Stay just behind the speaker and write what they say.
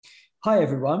Hi,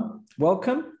 everyone.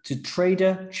 Welcome to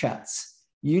Trader Chats,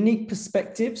 unique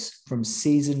perspectives from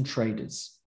seasoned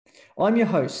traders. I'm your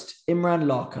host, Imran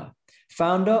Larka,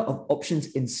 founder of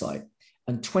Options Insight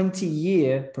and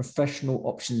 20-year professional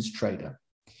options trader.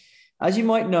 As you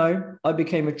might know, I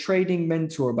became a trading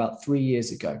mentor about 3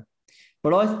 years ago,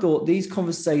 but I thought these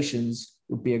conversations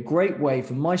would be a great way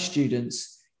for my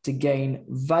students to gain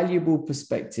valuable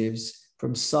perspectives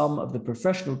from some of the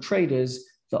professional traders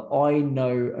that I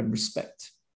know and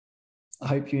respect. I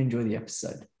hope you enjoy the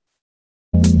episode.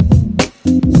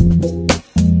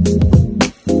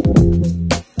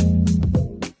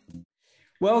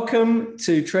 Welcome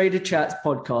to Trader Chats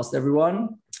podcast,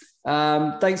 everyone.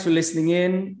 Thanks for listening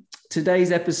in.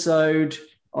 Today's episode,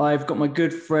 I've got my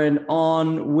good friend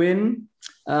Arne Wyn,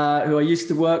 who I used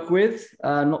to work with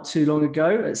not too long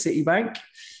ago at Citibank.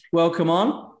 Welcome,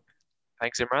 Arne.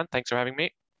 Thanks, Imran. Thanks for having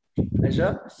me.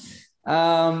 Pleasure.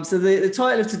 So the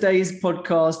title of today's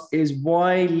podcast is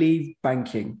Why Leave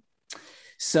Banking?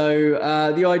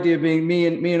 So the idea being me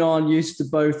and Arne used to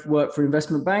both work for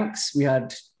investment banks. We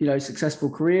had, successful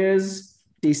careers,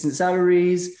 decent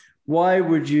salaries. Why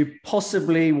would you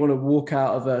possibly want to walk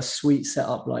out of a sweet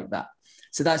setup like that?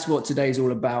 So that's what today's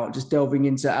all about, just delving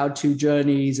into our two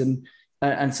journeys and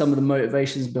some of the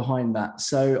motivations behind that.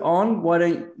 So Arne, why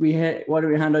don't we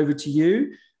hand over to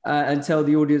you and tell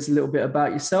the audience a little bit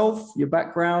about yourself, your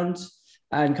background,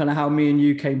 and kind of how me and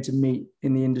you came to meet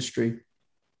in the industry.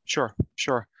 Sure.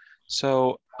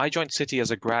 So I joined Citi as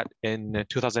a grad in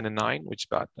 2009,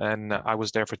 and I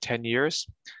was there for 10 years.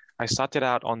 I started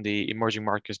out on the emerging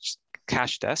markets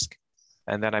cash desk,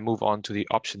 and then I moved on to the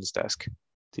options desk,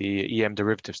 the EM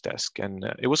derivatives desk. And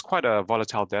it was quite a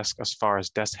volatile desk as far as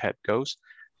desk head goes.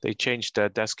 They changed the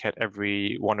desk head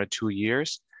every 1 or 2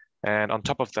 years. And on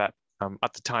top of that,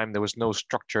 at the time, there was no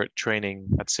structured training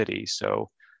at Citi. So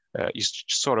you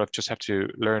sort of just have to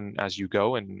learn as you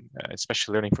go, and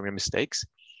especially learning from your mistakes.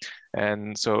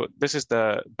 And so this is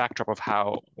the backdrop of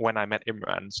when I met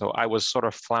Imran. So I was sort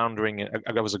of floundering.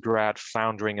 I was a grad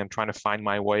floundering and trying to find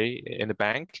my way in the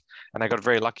bank. And I got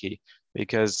very lucky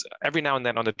because every now and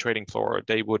then on the trading floor,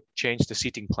 they would change the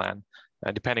seating plan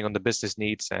depending on the business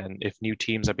needs and if new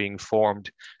teams are being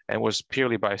formed. And it was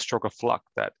purely by a stroke of luck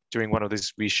that during one of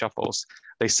these reshuffles,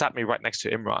 they sat me right next to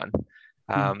Imran.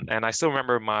 And I still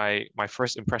remember my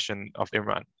first impression of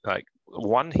Imran. Like,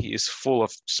 one, he is full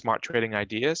of smart trading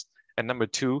ideas, and number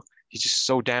two, he's just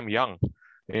so damn young.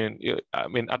 And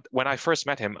when I first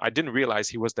met him, I didn't realize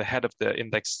he was the head of the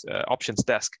index options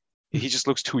desk. He just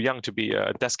looks too young to be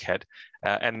a desk head,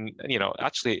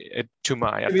 actually, to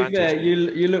my advantage. To be fair,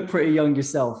 you look pretty young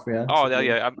yourself, yeah. Oh,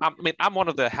 yeah. I'm one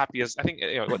of the happiest. I think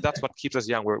that's what keeps us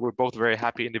young. We're both very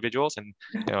happy individuals, and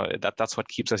that's what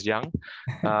keeps us young.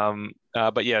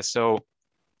 But yeah, so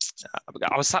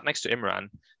I was sat next to Imran,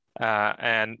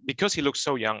 and because he looked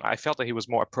so young, I felt that he was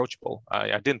more approachable.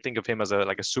 I didn't think of him as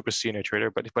a super senior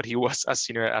trader, but he was as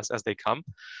senior as they come.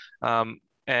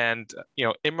 And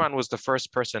Imran was the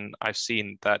first person I've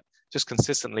seen that just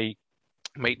consistently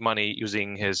made money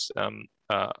using his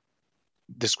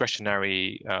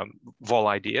discretionary vol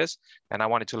ideas, and I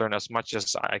wanted to learn as much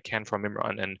as I can from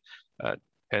Imran.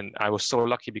 And I was so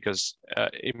lucky because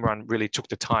Imran really took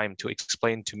the time to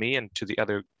explain to me and to the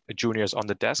other juniors on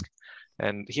the desk.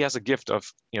 And he has a gift of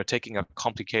taking a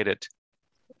complicated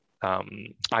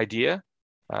idea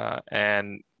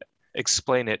and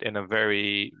explain it in a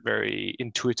very, very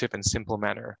intuitive and simple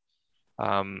manner.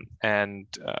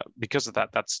 Because of that,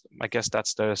 I guess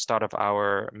that's the start of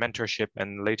our mentorship,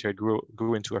 and later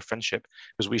grew into a friendship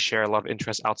because we share a lot of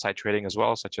interests outside trading as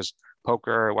well, such as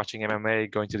poker, watching MMA,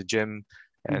 going to the gym,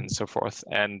 and so forth.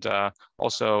 And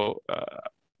also,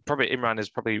 probably Imran is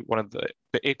probably one of the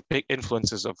big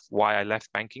influences of why I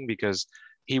left banking, because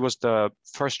he was the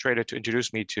first trader to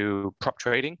introduce me to prop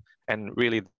trading, and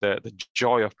really the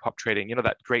joy of prop trading.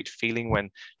 That great feeling when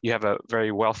you have a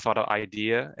very well thought out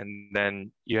idea, and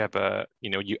then you have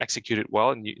you execute it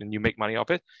well, and you make money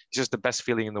off it. It's just the best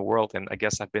feeling in the world, and I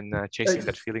guess I've been chasing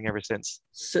that feeling ever since.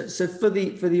 So for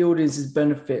the audience's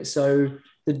benefit, so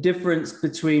the difference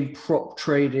between prop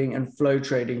trading and flow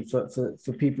trading for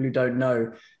people who don't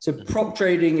know. So prop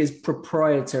trading is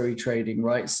proprietary trading,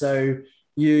 right? So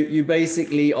you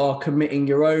basically are committing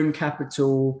your own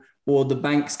capital or the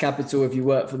bank's capital if you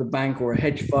work for the bank, or a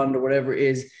hedge fund or whatever it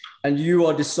is, and you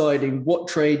are deciding what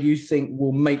trade you think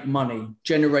will make money,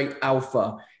 generate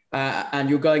alpha, and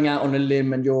you're going out on a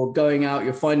limb, and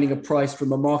you're finding a price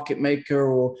from a market maker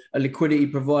or a liquidity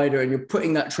provider, and you're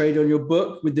putting that trade on your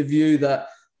book with the view that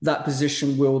that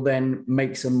position will then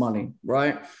make some money,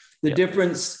 right? The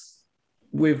difference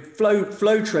with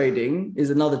flow trading is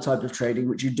another type of trading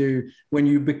which you do when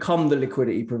you become the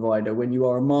liquidity provider, when you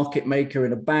are a market maker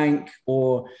in a bank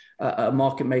or a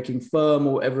market making firm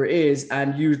or whatever it is,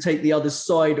 and you take the other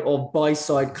side of buy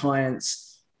side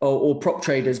clients or prop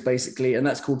traders basically, and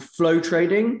that's called flow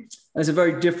trading. And it's a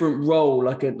very different role,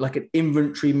 like an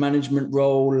inventory management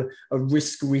role, a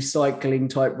risk recycling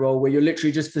type role, where you're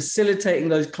literally just facilitating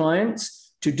those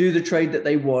clients to do the trade that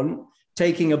they want,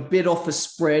 taking a bid offer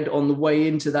spread on the way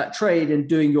into that trade and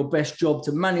doing your best job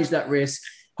to manage that risk,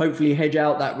 hopefully hedge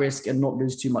out that risk and not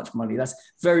lose too much money. That's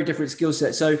very different skill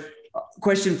set. So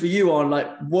question for you on like,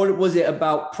 what was it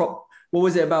about prop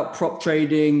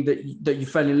trading that you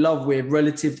fell in love with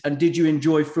relative, and did you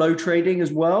enjoy flow trading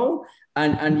as well?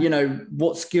 And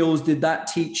what skills did that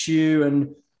teach you?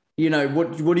 And,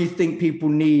 what do you think people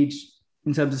need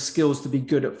in terms of skills to be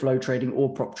good at flow trading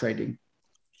or prop trading?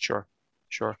 Sure.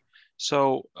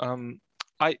 So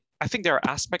I think there are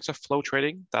aspects of flow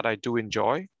trading that I do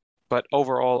enjoy, but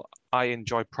overall I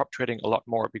enjoy prop trading a lot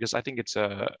more because I think it's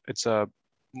a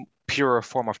purer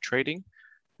form of trading,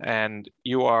 and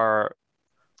you're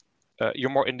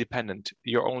more independent.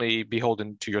 You're only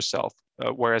beholden to yourself.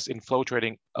 Whereas in flow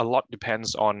trading, a lot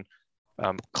depends on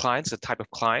clients, the type of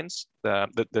clients,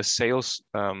 the sales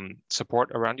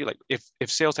support around you. Like if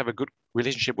sales have a good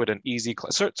relationship with an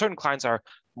certain clients are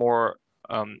more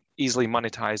easily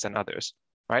monetized than others,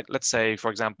 right? Let's say,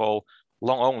 for example,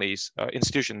 long onlys,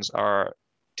 institutions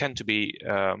tend to be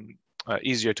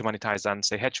easier to monetize than,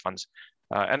 say, hedge funds.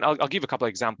 And I'll give a couple of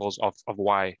examples of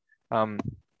why.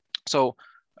 So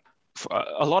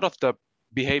a lot of the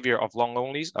behavior of long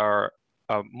onlys are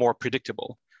more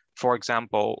predictable. For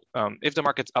example, if the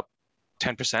market's up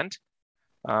 10%,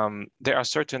 there are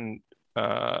certain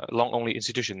long only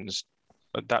institutions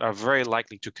that are very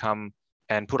likely to come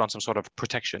and put on some sort of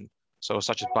protection. So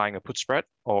such as buying a put spread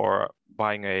or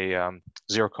buying a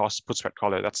zero cost put spread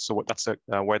collar. That's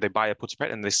where they buy a put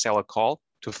spread and they sell a call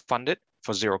to fund it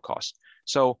for zero cost.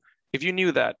 So if you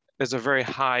knew that there's a very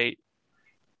high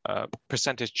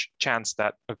percentage chance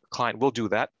that a client will do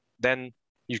that, then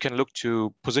you can look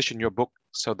to position your book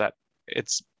so that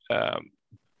it's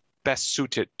best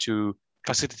suited to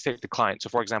facilitate the client. So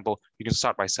for example, you can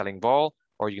start by selling vol,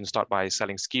 or you can start by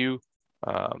selling skew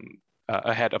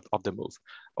ahead of the move.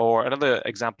 Or another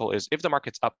example is if the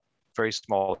market's up very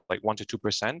small, like 1 to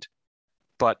 2%,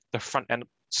 but the front end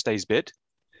stays bid,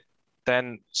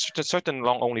 then certain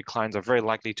long only clients are very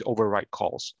likely to overwrite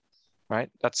calls, right?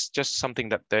 That's just something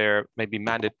that they're maybe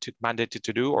mandated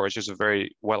to do, or it's just a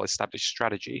very well-established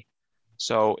strategy.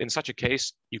 So in such a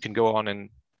case, you can go on and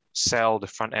sell the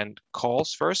front end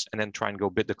calls first and then try and go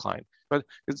bid the client. But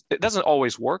it doesn't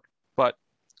always work, but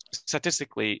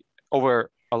statistically,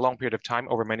 over a long period of time,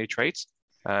 over many trades,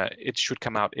 it should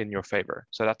come out in your favor.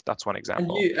 So that's one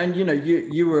example. And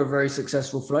you were a very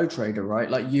successful flow trader, right?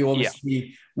 Like you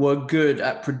obviously were good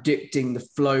at predicting the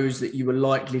flows that you were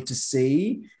likely to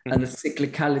see and the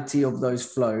cyclicality of those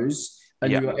flows.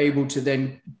 And you were able to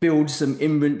then build some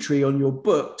inventory on your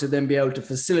book to then be able to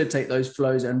facilitate those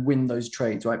flows and win those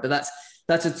trades, right? But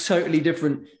that's a totally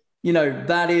different,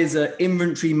 that is an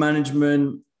inventory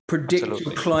management, predict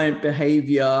your client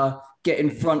behavior, get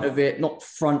in front of it, not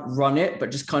front run it,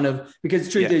 but just kind of, because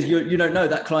the truth is you don't know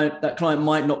that client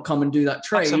might not come and do that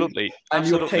trade. Absolutely. And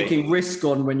you're taking risk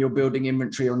on when you're building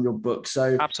inventory on your book.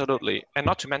 So absolutely. And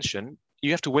not to mention, you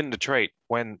have to win the trade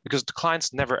because the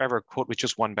clients never ever quote with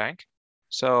just one bank.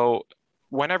 So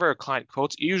whenever a client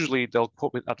quotes, usually they'll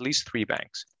quote with at least 3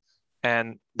 banks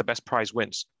and the best price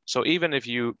wins. So even if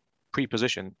you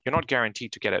pre-position, you're not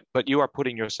guaranteed to get it, but you are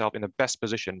putting yourself in the best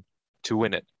position to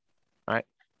win it, right?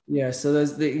 Yeah, so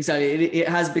it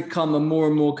has become a more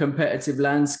and more competitive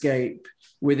landscape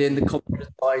within the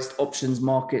commoditized options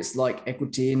markets like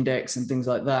equity index and things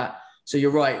like that. So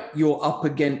you're right, you're up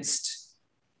against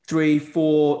 3,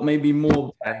 4, maybe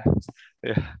more banks.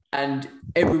 And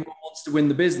everyone wants to win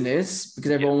the business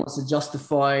because everyone wants to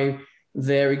justify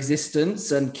their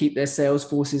existence and keep their sales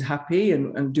forces happy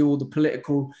and do all the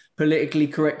politically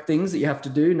correct things that you have to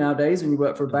do nowadays when you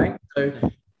work for a bank. So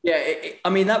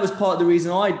that was part of the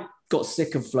reason I got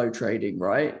sick of flow trading,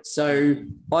 right? So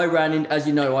I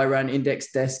ran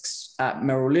index desks at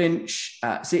Merrill Lynch,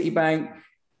 at Citibank,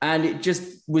 and it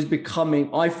just was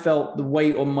I felt the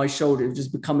weight on my shoulders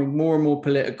just becoming more and more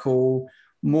political,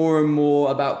 more and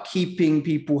more about keeping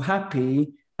people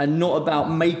happy and not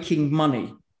about making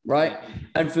money, right?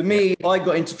 And for me, I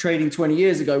got into trading 20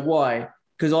 years ago. Why?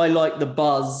 Because I like the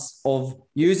buzz of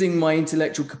using my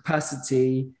intellectual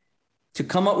capacity to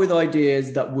come up with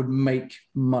ideas that would make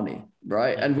money,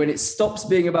 right? And when it stops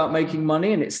being about making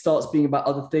money and it starts being about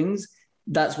other things,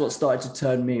 that's what started to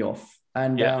turn me off.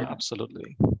 And Yeah,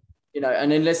 absolutely.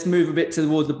 And then let's move a bit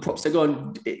towards the props. So go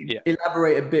on,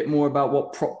 elaborate a bit more about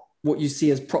what you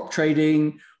see as prop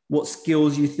trading, what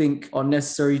skills you think are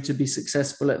necessary to be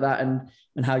successful at that,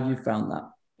 and how you found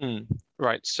that.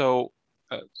 Right. So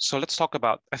let's talk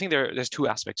about. I think there's two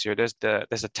aspects here. There's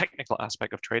a technical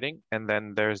aspect of trading, and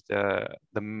then there's the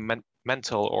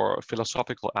mental or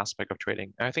philosophical aspect of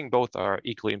trading. And I think both are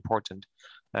equally important.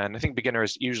 And I think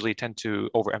beginners usually tend to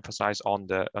overemphasize on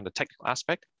the technical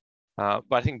aspect. But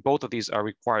I think both of these are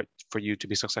required for you to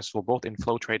be successful, both in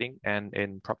flow trading and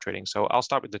in prop trading. So I'll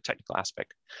start with the technical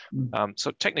aspect.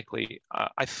 So technically,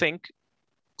 I think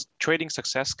trading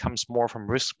success comes more from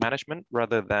risk management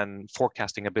rather than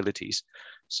forecasting abilities.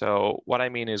 So what I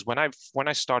mean is when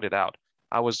I started out,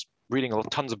 I was reading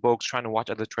tons of books, trying to watch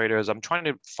other traders. I'm trying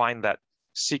to find that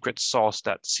secret sauce,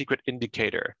 that secret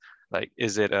indicator. Like,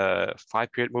 is it a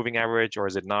 5-period moving average, or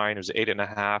is it 9, or is it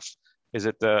 8.5? Is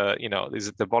it the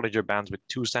Bollinger Bands with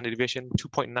 2 standard deviation,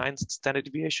 2.9 standard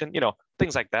deviation?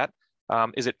 Things like that.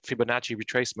 Is it Fibonacci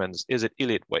retracements? Is it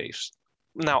Elliott waves?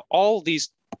 Now, all these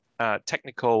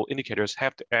technical indicators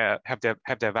have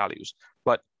their values,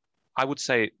 but I would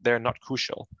say they're not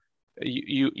crucial.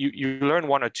 You learn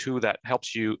one or two that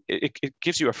helps you. It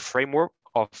gives you a framework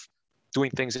of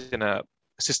doing things in a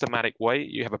systematic way.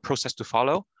 You have a process to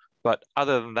follow, but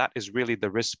other than that is really the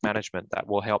risk management that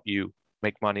will help you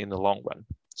make money in the long run.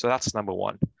 So that's number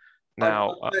one.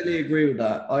 Now, I totally agree with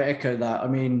that. I echo that. I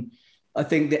mean, I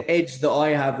think the edge that I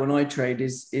have when I trade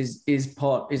is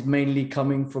mainly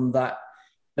coming from that,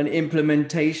 an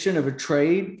implementation of a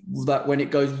trade that when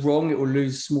it goes wrong, it will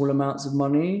lose small amounts of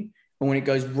money. And when it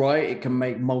goes right, it can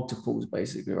make multiples,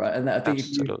 basically, right? And that, I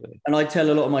think and I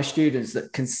tell a lot of my students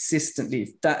that consistently,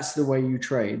 if that's the way you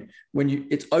trade,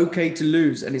 it's okay to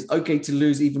lose, and it's okay to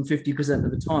lose even 50% of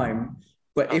the time.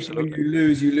 But if when you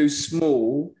lose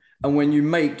small, and when you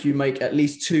make at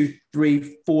least 2,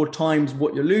 3, 4 times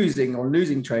what you're losing on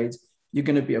losing trades, you're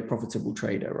going to be a profitable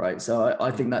trader, right? So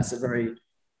I think that's a very,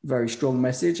 very strong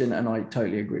message, and I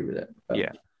totally agree with it.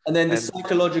 Yeah. And then the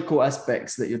psychological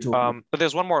aspects that you're talking about. But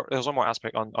there's one more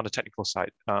aspect on the technical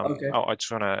side. Okay. I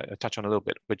just want to touch on a little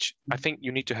bit, which I think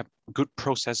you need to have good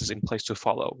processes in place to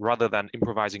follow rather than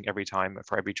improvising every time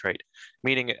for every trade.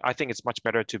 Meaning, I think it's much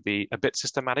better to be a bit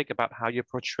systematic about how you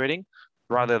approach trading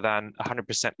rather than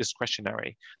 100%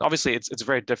 discretionary. Obviously, it's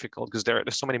very difficult because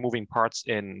there's so many moving parts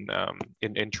in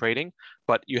trading,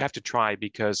 but you have to try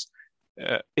because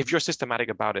if you're systematic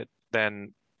about it,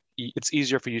 then it's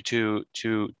easier for you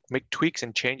to make tweaks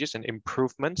and changes and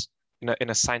improvements in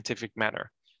a scientific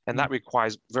manner. And that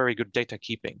requires very good data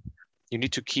keeping. You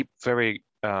need to keep very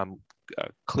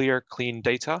clear, clean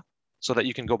data so that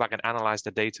you can go back and analyze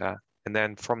the data. And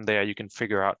then from there, you can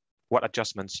figure out what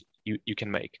adjustments you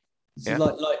can make. Yeah?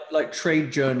 Like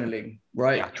trade journaling,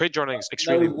 right? Yeah, trade journaling is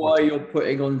extremely important. Know why you're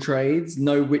putting on trades,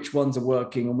 know which ones are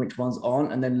working and which ones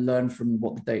aren't, and then learn from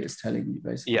what the data is telling you,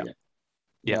 basically.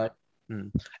 Yeah. Right?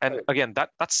 And again, that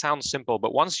sounds simple,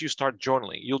 but once you start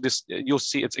journaling, you'll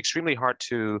see it's extremely hard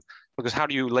because how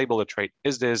do you label a trade?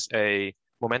 Is this a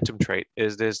momentum trade?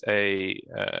 Is this a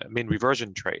mean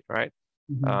reversion trade, right?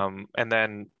 Mm-hmm. And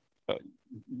then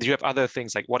do you have other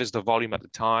things like what is the volume at the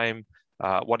time?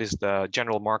 What is the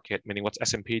general market, meaning what's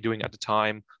S&P doing at the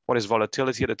time? What is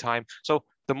volatility at the time? So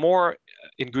the more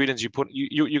ingredients you put,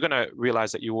 you're going to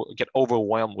realize that you will get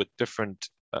overwhelmed with different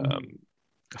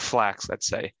flags, let's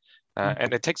say.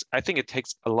 And I think it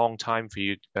takes a long time for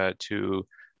you to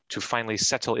finally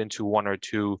settle into one or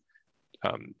two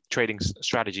trading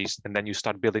strategies, and then you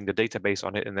start building the database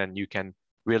on it, and then you can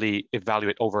really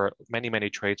evaluate over many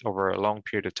trades over a long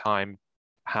period of time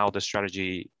how the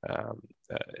strategy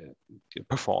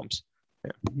performs.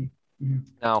 Yeah. Mm-hmm.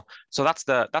 Now, so that's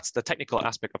the technical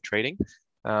aspect of trading.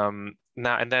 Now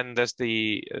and then there's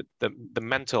the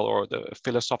mental or the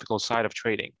philosophical side of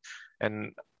trading,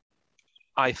 and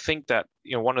I think that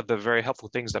one of the very helpful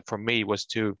things that for me was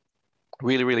to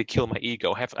really kill my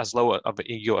ego, have as low of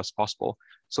an ego as possible,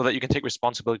 so that you can take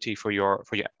responsibility for your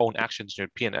own actions in your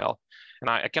P&L. And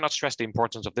I cannot stress the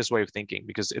importance of this way of thinking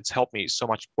because it's helped me so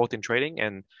much both in trading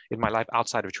and in my life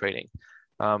outside of trading.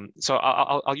 So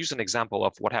I'll use an example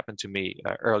of what happened to me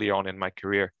early on in my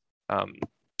career.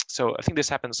 So I think this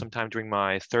happened sometime during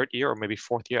my 3rd year or maybe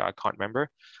 4th year. I can't remember.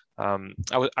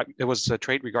 It was a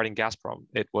trade regarding Gazprom.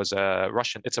 It's a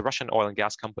Russian oil and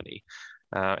gas company.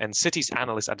 And Citi's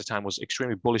analyst at the time was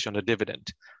extremely bullish on the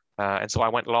dividend. And so I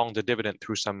went long the dividend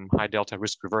through some high delta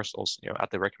risk reversals, at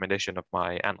the recommendation of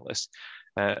my analyst.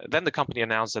 Then the company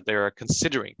announced that they are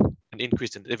considering an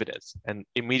increase in dividends, and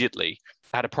immediately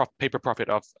I had a paper profit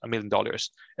of $1 million,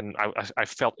 and I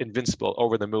felt invincible,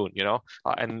 over the moon,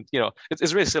 and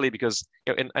it's really silly because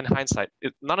in hindsight,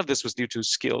 none of this was due to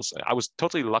skills. I was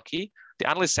totally lucky. The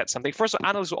analyst said something. First,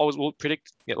 analysts always will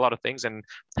predict a lot of things, and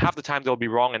half the time they'll be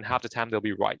wrong, and half the time they'll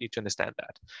be right. You need to understand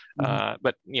that.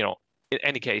 But in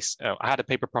any case, I had a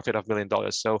paper profit of $1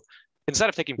 million. So instead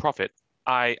of taking profit,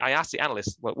 I asked the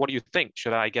analyst, well, what do you think?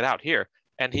 Should I get out here?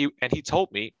 And he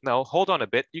told me, no, hold on a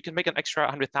bit. You can make an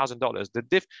extra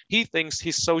 $100,000. He thinks,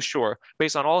 he's so sure,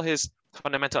 based on all his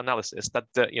fundamental analysis, that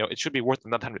it should be worth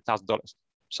another $100,000.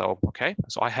 So okay,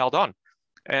 so I held on,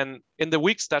 and in the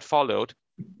weeks that followed,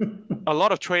 a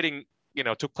lot of trading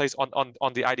took place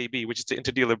on the IDB, which is the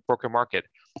interdealer broker market,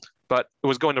 but it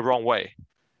was going the wrong way.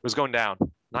 It was going down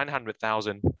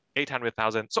 900,000,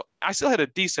 800,000. So I still had a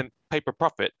decent paper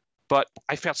profit, but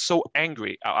I felt so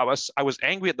angry. I was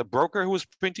angry at the broker who was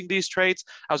printing these trades.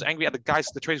 I was angry at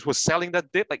the traders who were selling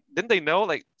that dip. Like, didn't they know?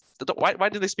 Like, why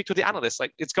didn't they speak to the analysts?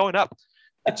 Like, it's going up.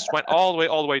 It just went all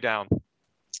the way down.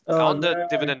 On the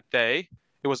dividend day,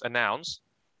 it was announced.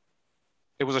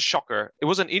 It was a shocker. It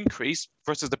was an increase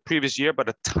versus the previous year, but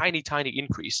a tiny, tiny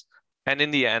increase. And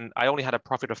in the end, I only had a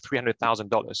profit of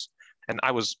 $300,000, and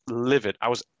I was livid. I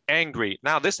was angry.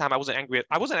 Now this time, I wasn't angry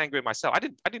at myself. I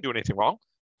didn't do anything wrong.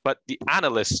 But the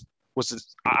analyst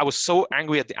I was so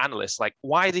angry at the analyst. Like,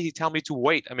 why did he tell me to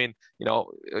wait? I mean,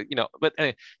 but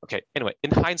anyway, okay. Anyway,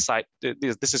 in hindsight,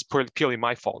 this is purely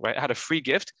my fault, right? I had a free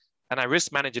gift and I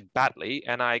risk managed it badly,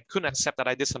 and I couldn't accept that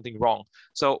I did something wrong.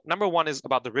 So number one is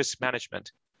about the risk management.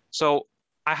 So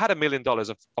I had $1 million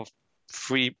of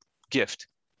free gift.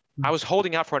 I was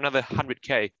holding out for another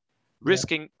 100K,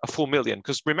 risking a full million.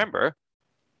 Because remember,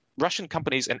 Russian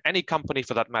companies, and any company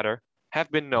for that matter, have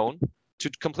been known to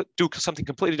do something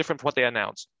completely different from what they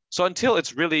announce. So until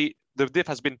it's really, the div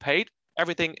has been paid,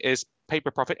 everything is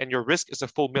paper profit, and your risk is a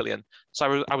full million.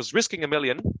 So I was risking $1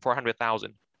 million for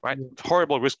 100,000, right?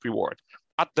 Horrible risk reward.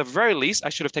 At the very least, I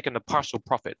should have taken a partial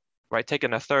profit, right?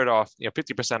 Taken a third off,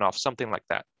 50% off, something like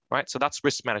that, right? So that's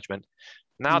risk management.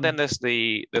 Now then there's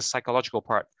the psychological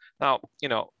part. Now,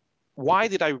 why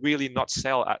did I really not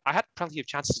sell at? I had plenty of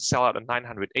chances to sell out at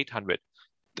 900, 800.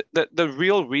 The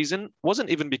real reason wasn't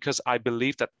even because I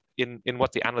believed that in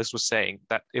what the analyst was saying,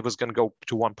 that it was going to go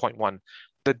to 1.1.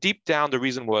 Deep down, the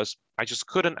reason was I just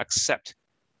couldn't accept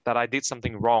that I did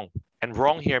something wrong. And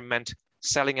wrong here meant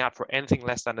selling out for anything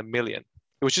less than $1 million.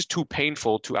 It was just too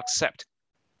painful to accept.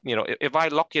 If I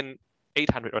lock in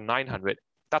 800 or 900,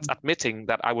 that's admitting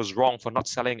that I was wrong for not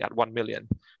selling at 1 million.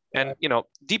 And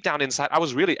deep down inside, I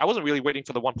wasn't really waiting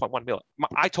for the 1.1 million.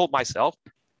 I told myself,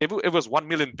 if it was 1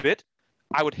 million bid,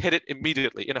 I would hit it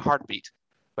immediately in a heartbeat,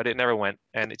 but it never went,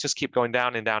 and it just kept going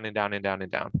down and down and down and down and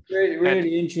down.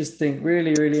 Really interesting.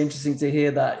 Really, really interesting to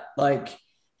hear that. Like,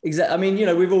 exactly. I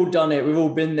mean, we've all done it. We've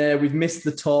all been there. We've missed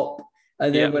the top,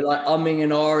 and then we're like umming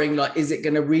and ahhing, like, is it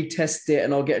going to retest it,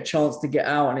 and I'll get a chance to get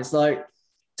out? And it's like,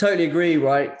 totally agree,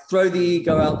 right? Throw the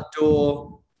ego out the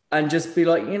door and just be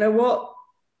like, you know what?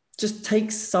 Just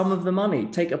take some of the money,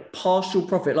 take a partial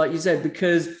profit, like you said,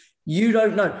 because you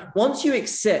don't know. Once you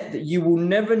accept that you will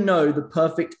never know the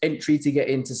perfect entry to get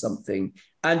into something,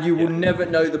 and you will never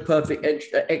know the perfect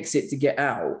exit to get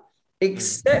out,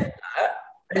 accept that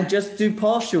and just do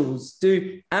partials.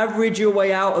 Do average your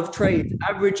way out of trades,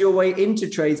 average your way into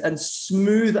trades, and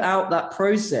smooth out that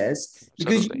process,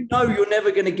 because you're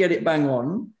never going to get it bang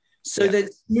on. So then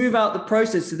smooth out the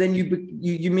process. So then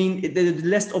you mean there's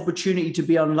less opportunity to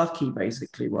be unlucky,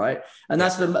 basically, right? And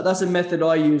that's a method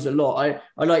I use a lot.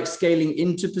 I like scaling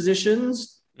into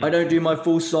positions. I don't do my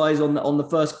full size on the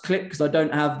first click, because I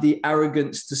don't have the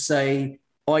arrogance to say,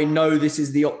 I know this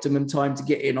is the optimum time to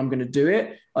get in, I'm going to do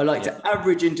it. I like to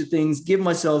average into things, give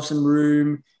myself some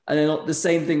room, and then the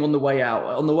same thing on the way out.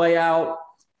 On the way out,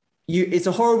 it's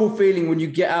a horrible feeling when you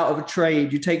get out of a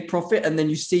trade, you take profit, and then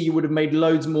you see you would have made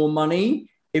loads more money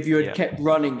if you had kept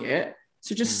running it.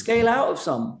 So just scale out of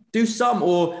some, do some,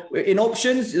 or in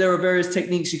options, there are various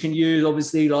techniques you can use,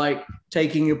 obviously, like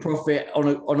taking your profit on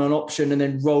an option and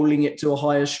then rolling it to a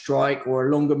higher strike or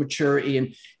a longer maturity,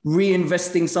 and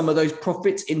reinvesting some of those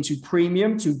profits into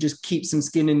premium to just keep some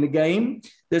skin in the game.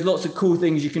 There's lots of cool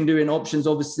things you can do in options,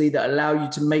 obviously, that allow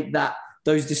you to make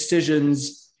those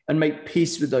decisions and make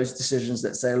peace with those decisions,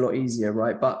 let's say, a lot easier,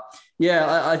 right? But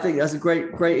yeah, I think that's a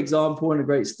great example and a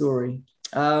great story.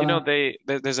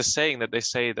 There's a saying that they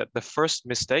say that the first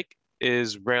mistake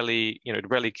is rarely, it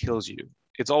rarely kills you.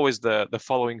 It's always the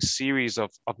following series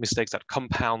of mistakes that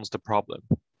compounds the problem.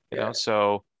 You know,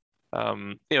 so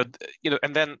And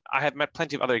then I have met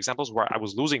plenty of other examples where I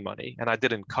was losing money and I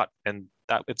didn't cut, and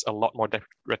that it's a lot more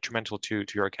detrimental to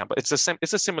your account. But it's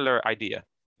a similar idea.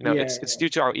 Yeah. It's due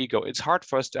to our ego. It's hard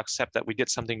for us to accept that we did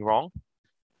something wrong.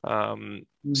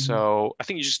 So I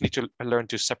think you just need to learn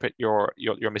to separate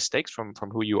your mistakes from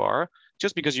who you are.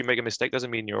 Just because you make a mistake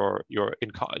doesn't mean you're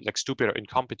like stupid or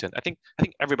incompetent. I think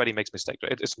everybody makes mistakes.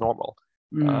 Right? It's normal,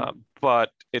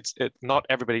 but it's not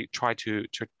everybody try to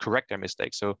correct their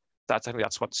mistakes. So I think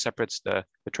that's what separates the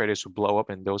traders who blow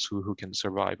up and those who can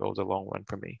survive over the long run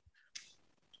for me.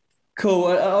 Cool.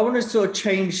 I want to sort of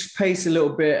change pace a little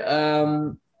bit.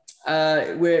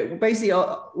 We're basically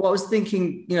what I was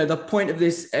thinking, the point of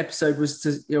this episode was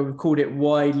to, we called it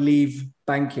 "Why Leave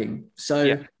Banking."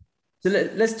 So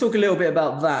let's talk a little bit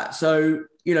about that. So,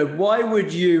 why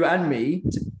would you and me,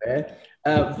 to be fair,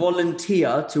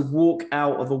 volunteer to walk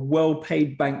out of a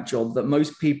well-paid bank job that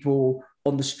most people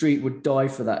on the street would die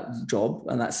for that job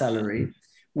and that salary?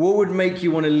 What would make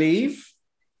you want to leave?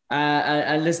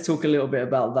 And let's talk a little bit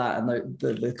about that and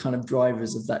the kind of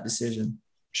drivers of that decision.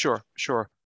 Sure.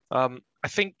 I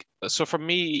think so. For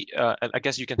me, I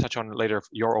guess you can touch on later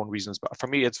your own reasons, but for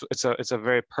me, it's a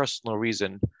very personal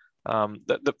reason.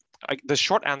 The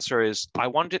short answer is I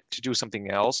wanted to do something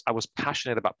else. I was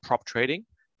passionate about prop trading,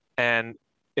 and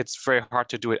it's very hard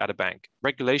to do it at a bank.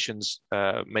 Regulations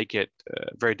make it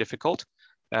very difficult.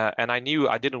 And I knew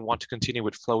I didn't want to continue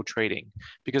with flow trading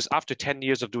because after 10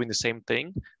 years of doing the same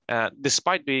thing,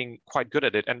 despite being quite good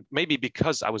at it, and maybe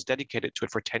because I was dedicated to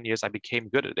it for 10 years, I became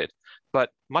good at it. But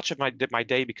much of my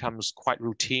day becomes quite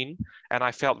routine, and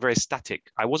I felt very static.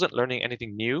 I wasn't learning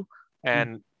anything new,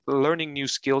 and learning new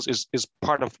skills is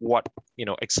part of what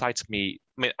excites me,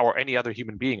 or any other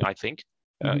human being, I think.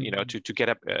 To get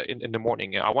up in the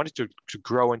morning, I wanted to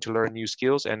grow and to learn new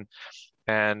skills,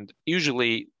 and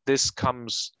usually this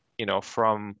comes,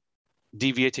 from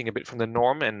deviating a bit from the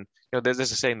norm. And there's a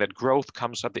saying that growth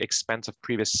comes at the expense of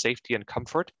previous safety and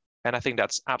comfort, and I think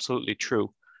that's absolutely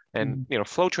true. And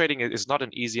flow trading is not an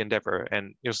easy endeavor,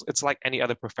 and it's like any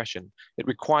other profession. It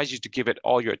requires you to give it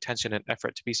all your attention and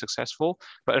effort to be successful.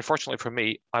 But unfortunately for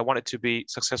me, I wanted to be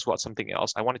successful at something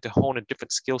else. I wanted to hone a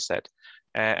different skill set,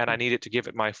 and I needed to give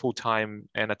it my full time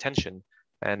and attention.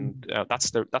 And that's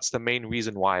the main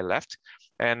reason why I left.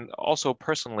 And also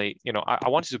personally, I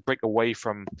wanted to break away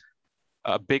from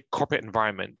a big corporate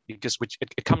environment because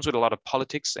it comes with a lot of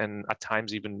politics, and at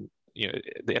times even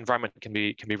the environment can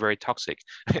be very toxic.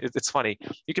 It's funny.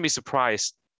 You can be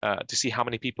surprised to see how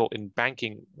many people in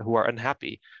banking who are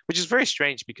unhappy, which is very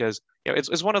strange because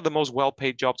it's one of the most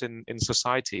well-paid jobs in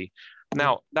society.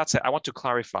 Now, that's it. I want to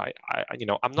clarify.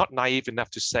 I'm not naive enough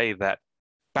to say that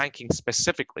banking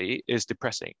specifically is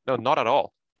depressing. No, not at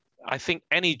all. I think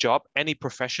any job, any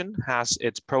profession has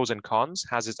its pros and cons,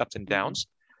 has its ups and downs.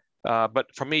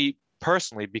 But for me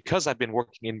personally, because I've been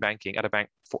working in banking at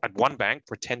one bank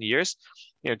for 10 years,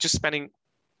 just spending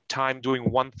time doing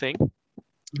one thing,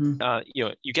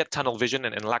 you get tunnel vision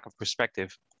and lack of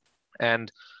perspective.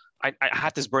 And I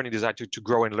had this burning desire to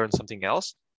grow and learn something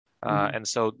else. And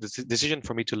so the decision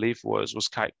for me to leave was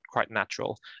quite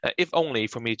natural, if only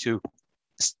for me to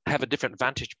have a different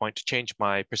vantage point to change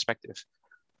my perspective.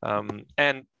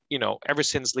 And ever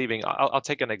since leaving, I'll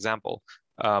take an example.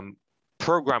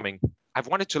 Programming. I've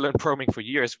wanted to learn programming for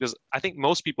years because I think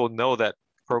most people know that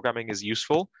programming is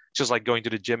useful, just like going to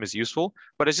the gym is useful,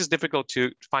 but it's just difficult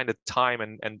to find the time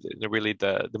and really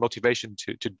the motivation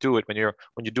to do it when you're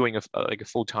doing a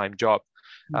full-time job.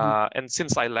 And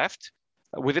since I left,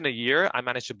 within a year, I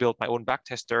managed to build my own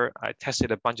backtester. I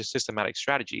tested a bunch of systematic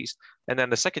strategies. And then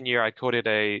the second year, I coded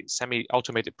a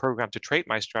semi-automated program to trade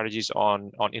my strategies on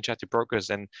Interactive Brokers.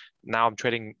 And now I'm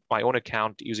trading my own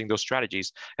account using those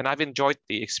strategies. And I've enjoyed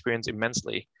the experience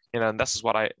immensely. And this is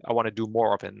what I want to do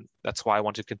more of. And that's why I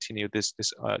want to continue this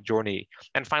journey.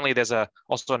 And finally, there's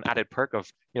also an added perk of,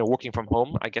 working from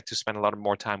home. I get to spend a lot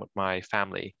more time with my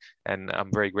family. And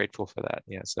I'm very grateful for that.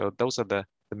 Yeah. So those are the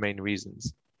main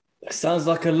reasons. That sounds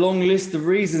like a long list of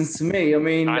reasons to me.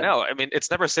 I know.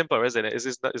 It's never simpler, isn't it?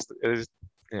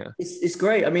 Yeah. It's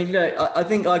great. I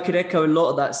think I could echo a lot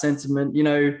of that sentiment.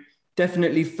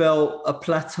 Definitely felt a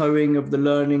plateauing of the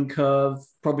learning curve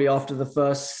probably after the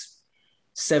first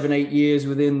 7-8 years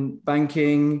within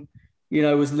banking.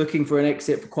 Was looking for an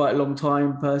exit for quite a long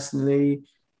time personally.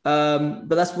 But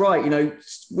that's right.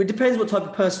 It depends what type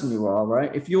of person you are,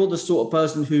 right? If you're the sort of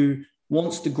person who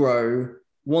wants to grow,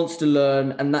 wants to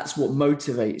learn, and that's what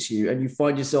motivates you, and you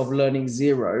find yourself learning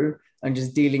zero and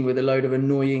just dealing with a load of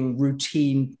annoying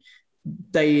routine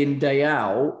day in, day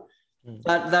out,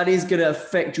 that is going to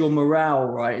affect your morale,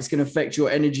 right? It's going to affect your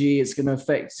energy. It's going to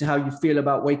affect how you feel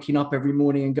about waking up every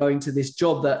morning and going to this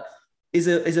job that is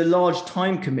a large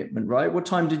time commitment, right? What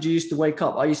time did you used to wake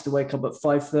up? I used to wake up at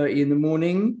 5:30 in the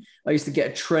morning. I used to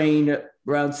get a train at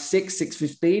around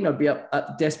 6:15. I'd be up at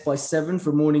the desk by 7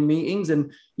 for morning meetings,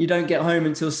 and you don't get home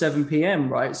until 7 p.m.,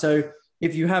 right? So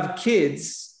if you have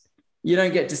kids, you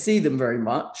don't get to see them very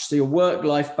much. So your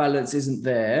work-life balance isn't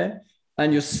there,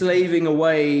 and you're slaving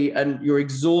away and you're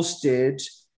exhausted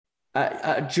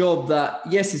at a job that,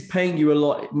 yes, is paying you a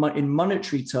lot in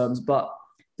monetary terms, but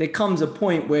there comes a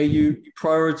point where you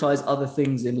prioritize other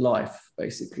things in life,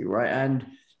 basically, right? And,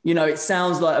 you know, it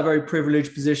sounds like a very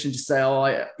privileged position to say,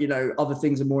 other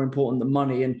things are more important than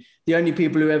money. And the only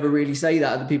people who ever really say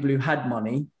that are the people who had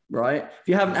money, right? If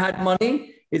you haven't had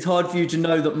money, it's hard for you to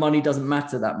know that money doesn't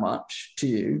matter that much to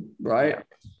you, right?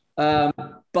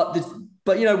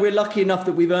 But you know, we're lucky enough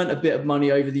that we've earned a bit of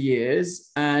money over the years.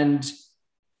 And,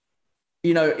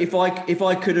 you know, if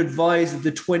I could advise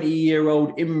the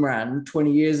 20-year-old Imran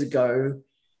 20 years ago,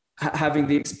 having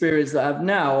the experience that I have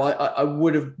now, I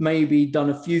would have maybe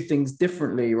done a few things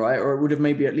differently, right? Or I would have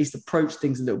maybe at least approached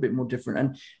things a little bit more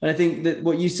different. And I think that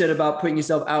what you said about putting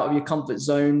yourself out of your comfort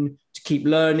zone to keep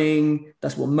learning,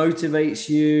 that's what motivates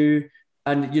you.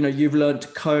 And, you know, you've learned to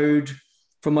code.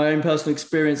 From my own personal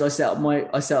experience, I set up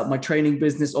my training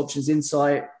business, Options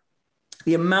Insight.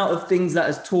 The amount of things that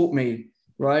has taught me,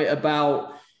 right,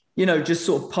 about, you know, just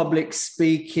sort of public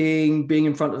speaking, being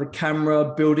in front of the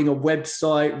camera, building a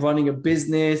website, running a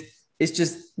business. It's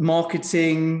just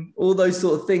marketing, all those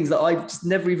sort of things that I just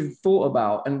never even thought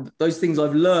about. And those things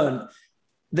I've learned,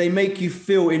 they make you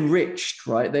feel enriched,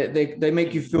 right? They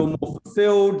make you feel more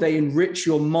fulfilled. They enrich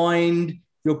your mind,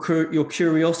 your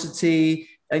curiosity,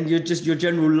 and your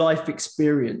general life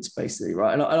experience, basically,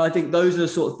 right? And I think those are the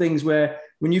sort of things where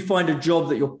when you find a job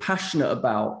that you're passionate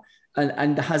about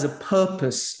and has a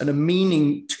purpose and a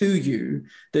meaning to you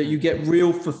that you get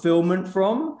real fulfillment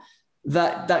from,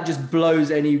 that just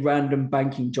blows any random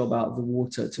banking job out of the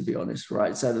water, to be honest,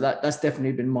 right? So that's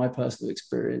definitely been my personal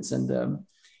experience. And,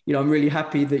 you know, I'm really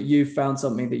happy that you found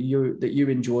something that you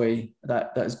enjoy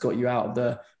that has got you out of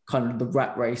the kind of the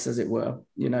rat race, as it were,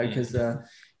 you know, because,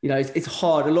 you know, it's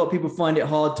hard. A lot of people find it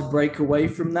hard to break away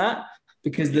from that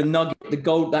because that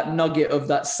nugget of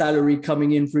that salary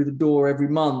coming in through the door every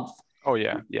month. Oh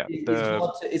yeah. Yeah.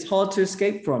 It's hard to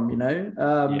escape from, you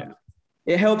know.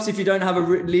 It helps if you don't have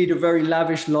lead a very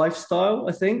lavish lifestyle,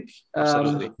 I think.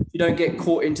 You don't get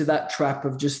caught into that trap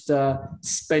of just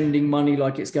spending money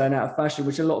like it's going out of fashion,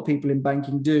 which a lot of people in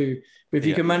banking do. But if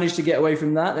you can manage to get away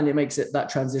from that, then it makes that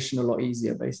transition a lot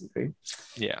easier, basically.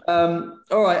 Yeah. All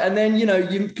right. And then, you know,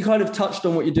 you kind of touched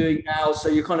on what you're doing now. So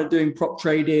you're kind of doing prop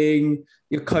trading,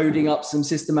 you're coding up some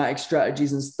systematic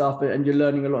strategies and stuff, and you're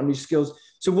learning a lot of new skills.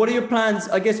 So what are your plans,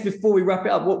 I guess, before we wrap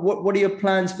it up, what are your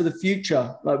plans for the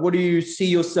future? Like, what do you see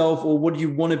yourself, or what do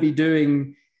you want to be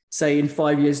doing, say, in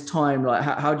 5 years' time? Like,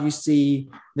 how do you see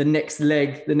the next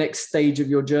leg, the next stage of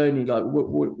your journey? Like,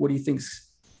 what do you think?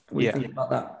 What do you think about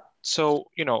that? So,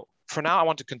 you know, for now, I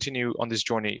want to continue on this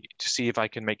journey to see if I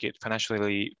can make it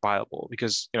financially viable,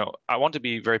 because, you know, I want to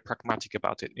be very pragmatic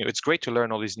about it. You know, it's great to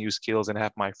learn all these new skills and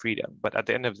have my freedom, but at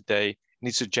the end of the day, it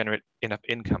needs to generate enough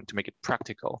income to make it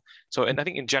practical. So, and I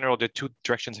think in general, there are two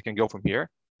directions I can go from here.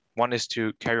 One is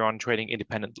to carry on trading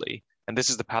independently. And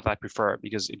this is the path I prefer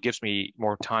because it gives me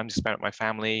more time to spend with my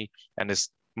family and is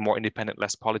more independent,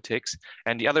 less politics.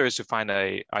 And the other is to find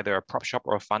either a prop shop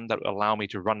or a fund that will allow me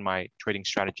to run my trading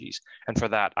strategies. And for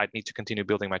that, I'd need to continue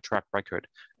building my track record.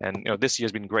 And, you know, this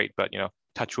year's been great, but, you know,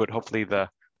 touch wood, hopefully the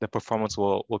performance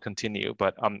will continue.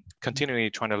 But I'm continually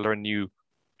trying to learn new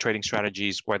trading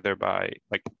strategies, whether by,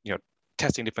 like, you know,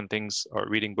 testing different things or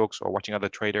reading books or watching other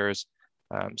traders.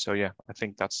 So yeah, I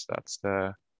think that's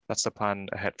the plan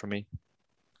ahead for me.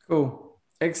 Cool.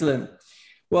 Excellent.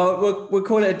 Well, we'll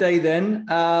call it a day then.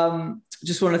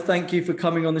 Just want to thank you for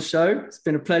coming on the show. It's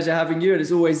been a pleasure having you, and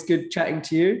it's always good chatting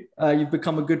to you. You've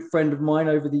become a good friend of mine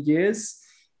over the years,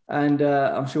 and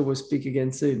I'm sure we'll speak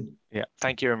again soon. Yeah.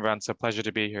 Thank you, Imran. It's a pleasure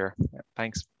to be here. Yeah,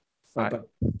 thanks. Bye.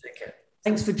 Take care.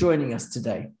 Thanks for joining us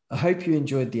today. I hope you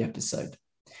enjoyed the episode.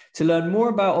 To learn more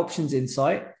about Options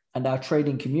Insight and our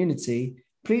trading community,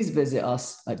 please visit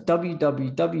us at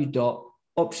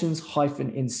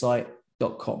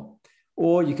www.options-insight.com.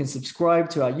 Or you can subscribe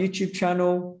to our YouTube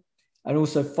channel and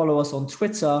also follow us on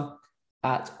Twitter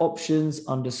at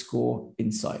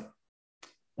options_insight.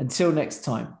 Until next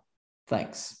time,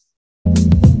 thanks.